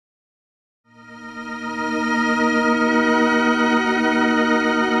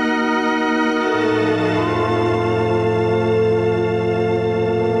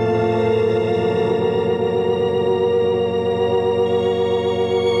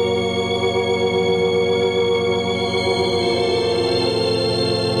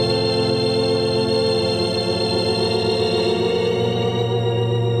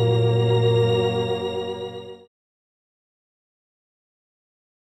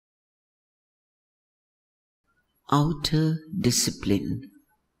outer discipline.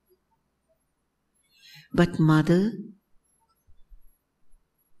 But Mother,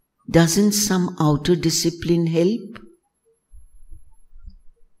 doesn't some outer discipline help?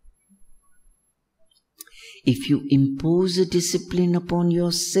 If you impose a discipline upon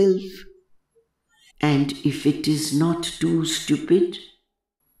yourself, and if it is not too stupid,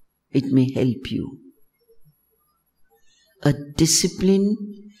 it may help you. A discipline,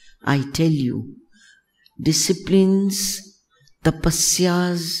 I tell you, disciplines,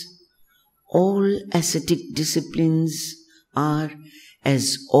 tapasyas, all ascetic disciplines are,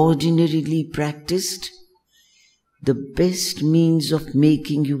 as ordinarily practiced, the best means of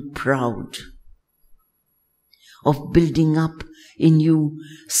making you proud, of building up in you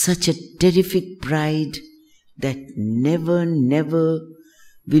such a terrific pride that never, never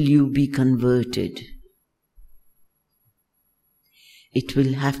will you be converted. It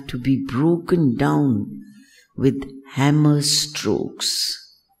will have to be broken down with hammer strokes.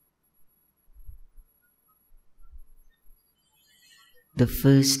 The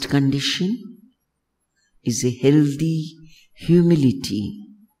first condition is a healthy humility,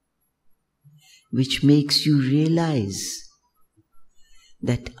 which makes you realize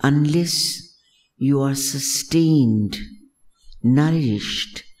that unless you are sustained,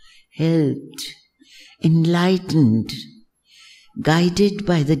 nourished, helped, enlightened, guided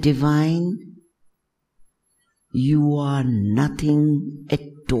by the divine, you are nothing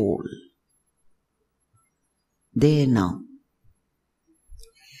at all. There now.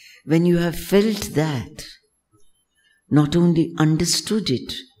 When you have felt that, not only understood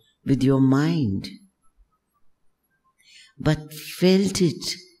it with your mind, but felt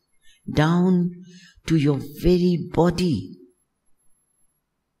it down to your very body,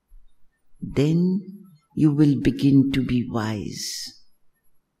 then you will begin to be wise.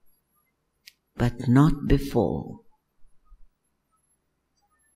 But not before.